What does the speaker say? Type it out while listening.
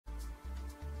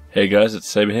Hey guys, it's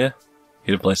Saber here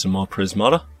to play some more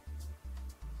Prismata.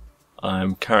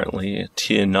 I'm currently at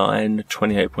tier 9,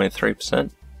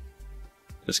 28.3%.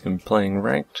 Just gonna be playing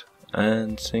ranked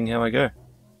and seeing how I go.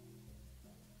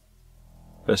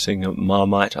 First thing,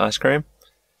 Marmite ice cream.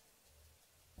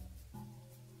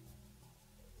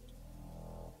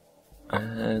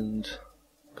 And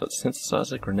got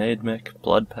Synthesizer, Grenade Mech,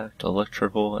 Blood Pact,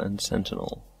 Electrovore, and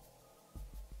Sentinel.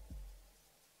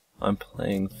 I'm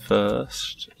playing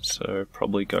first, so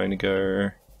probably going to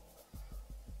go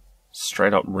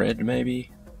straight up red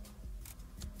maybe.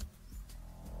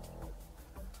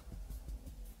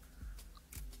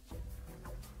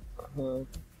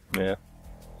 Yeah.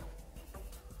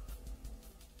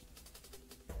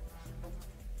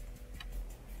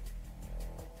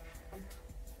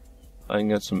 I can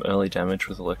get some early damage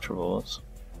with Electrovores.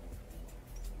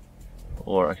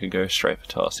 Or I could go straight for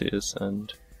Tarsiers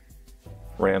and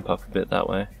ramp up a bit that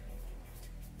way.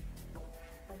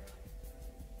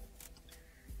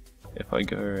 If I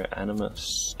go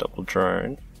Animus, double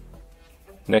drone,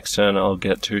 next turn I'll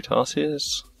get 2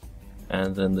 Tarsiers,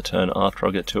 and then the turn after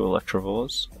I'll get 2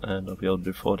 Electrovores, and I'll be able to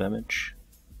do 4 damage.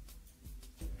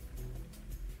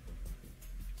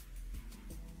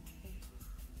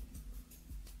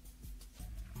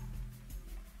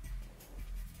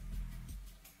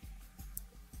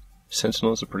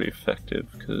 Sentinels are pretty effective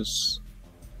because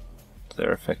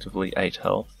they're effectively 8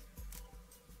 health.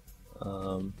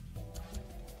 But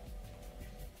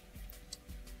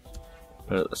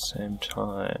at the same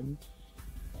time,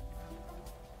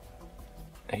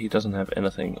 he doesn't have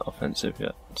anything offensive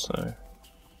yet, so...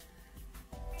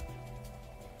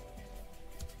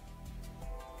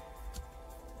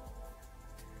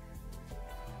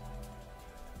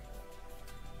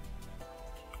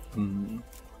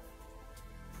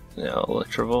 Now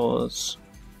Electrovores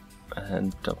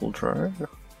and double drone.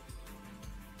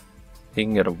 He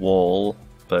can get a wall,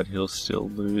 but he'll still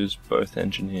lose both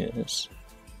engineers.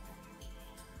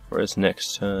 Whereas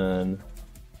next turn,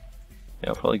 yeah,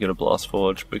 I'll probably get a Blast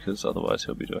Forge because otherwise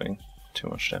he'll be doing too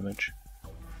much damage.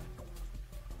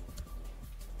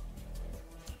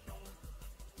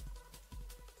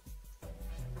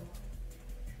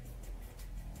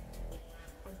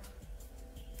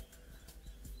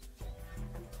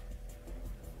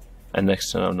 And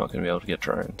next turn I'm not going to be able to get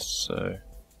drones, so...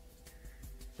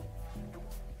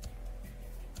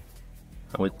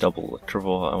 And with double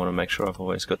Electrovore I want to make sure I've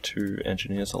always got 2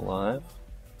 engineers alive.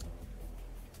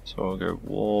 So I'll go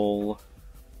wall...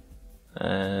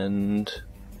 and...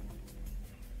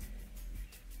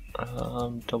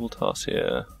 double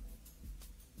Tarsier.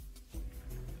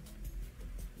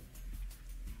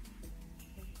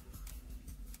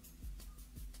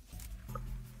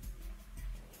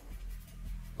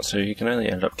 So you can only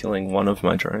end up killing one of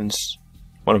my drones,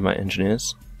 one of my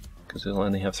engineers, because he'll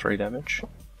only have 3 damage.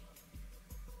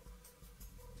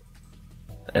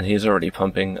 And he's already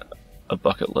pumping a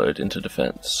bucket load into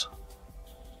defense.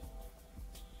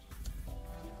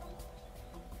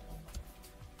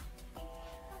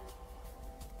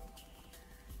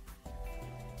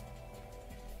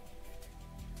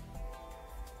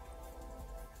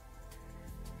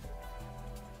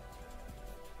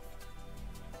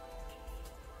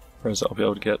 Whereas I'll be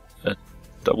able to get a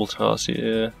double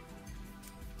Tarsier,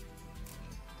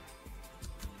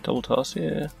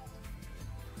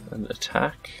 and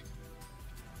attack,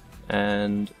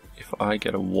 and if I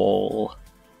get a wall,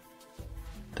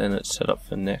 then it's set up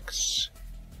for next.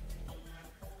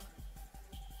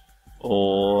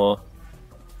 Or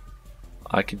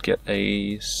I could get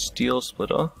a steel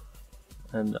splitter,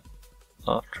 and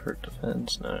after it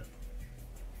defends, no.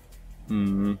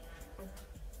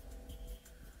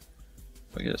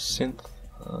 I get a synth,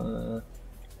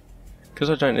 because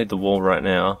I don't need the wall right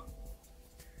now.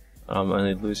 I'm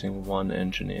only losing 1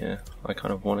 engineer. I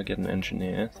kind of want to get an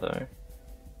engineer though.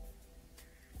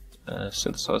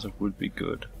 Synthesizer would be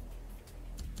good.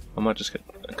 I might just get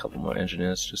a couple more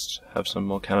engineers, just have some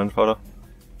more cannon fodder.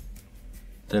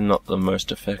 They're not the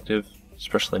most effective,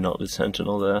 especially not with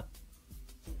Sentinel there.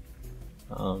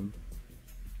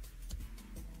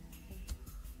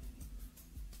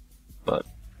 But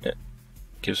it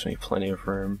gives me plenty of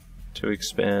room to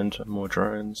expand more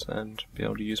drones and be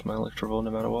able to use my Electrovore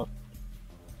no matter what.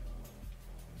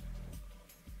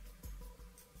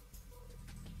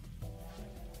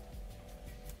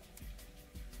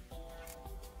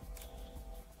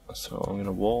 So I'm going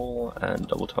to wall and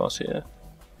double Tarsier.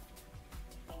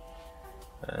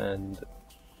 And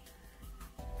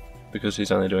because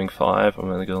he's only doing 5, I'm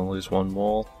only going to lose 1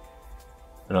 wall.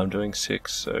 And I'm doing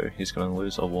 6, so he's going to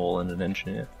lose a wall and an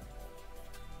engineer.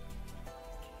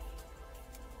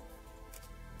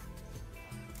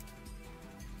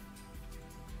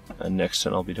 and next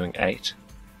turn I'll be doing 8.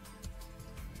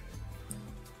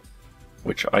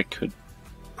 Which I could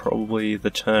probably, the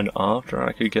turn after,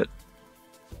 I could get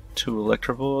 2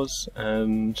 Electrovores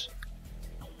and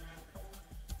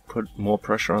put more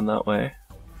pressure on that way.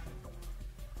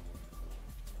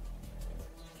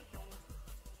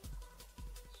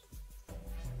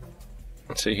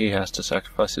 See, he has to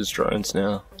sacrifice his drones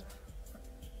now.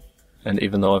 And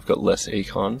even though I've got less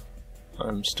econ,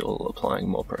 I'm still applying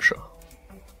more pressure.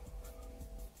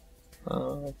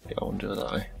 Yeah, I won't do it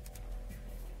that way.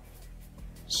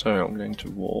 So I'm going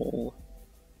to wall.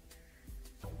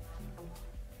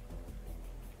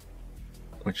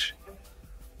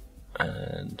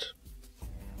 And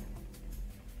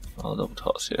I'll double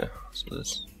Tarsier, so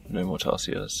there's no more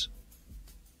Tarsiers.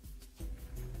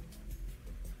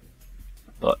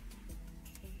 But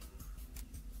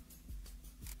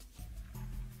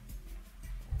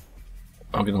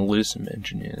I'm going to lose some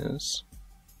engineers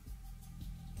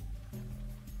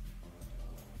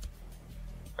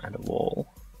and a wall.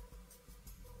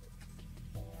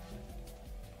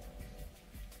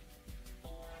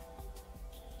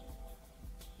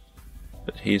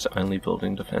 But he's only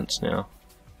building defense now,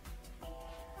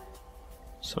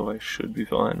 so I should be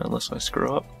fine unless I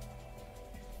screw up.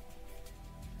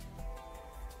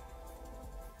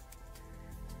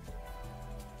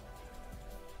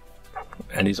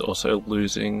 And he's also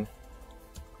losing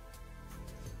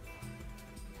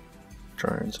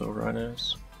drones or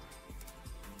rhinos.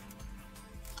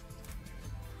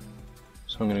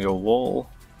 So I'm going to go wall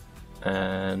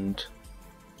and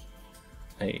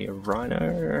a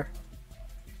rhino.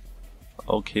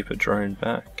 I'll keep a drone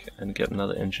back and get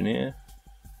another engineer.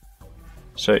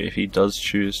 So if he does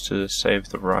choose to save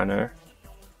the rhino,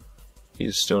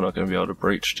 he's still not going to be able to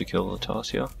breach to kill the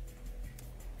Tarsier.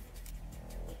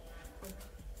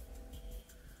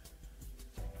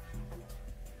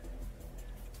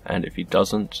 And if he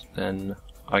doesn't, then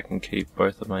I can keep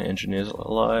both of my engineers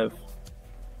alive,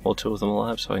 or 2 of them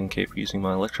alive, so I can keep using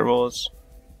my Electrovores,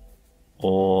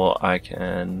 or I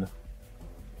can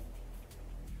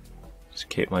just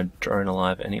keep my drone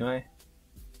alive anyway.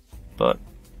 But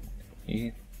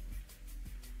he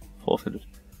forfeited.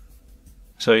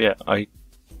 So yeah, I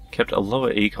kept a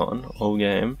lower econ all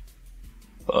game,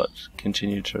 but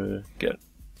continued to get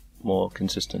more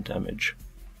consistent damage.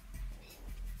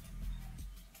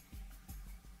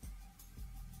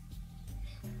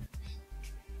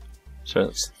 So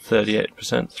that's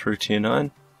 38% through tier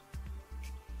 9,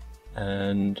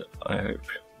 and I hope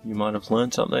you might have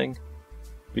learned something.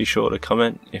 Be sure to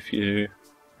comment if you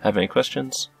have any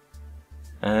questions,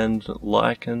 and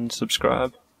like and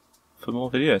subscribe for more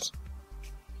videos.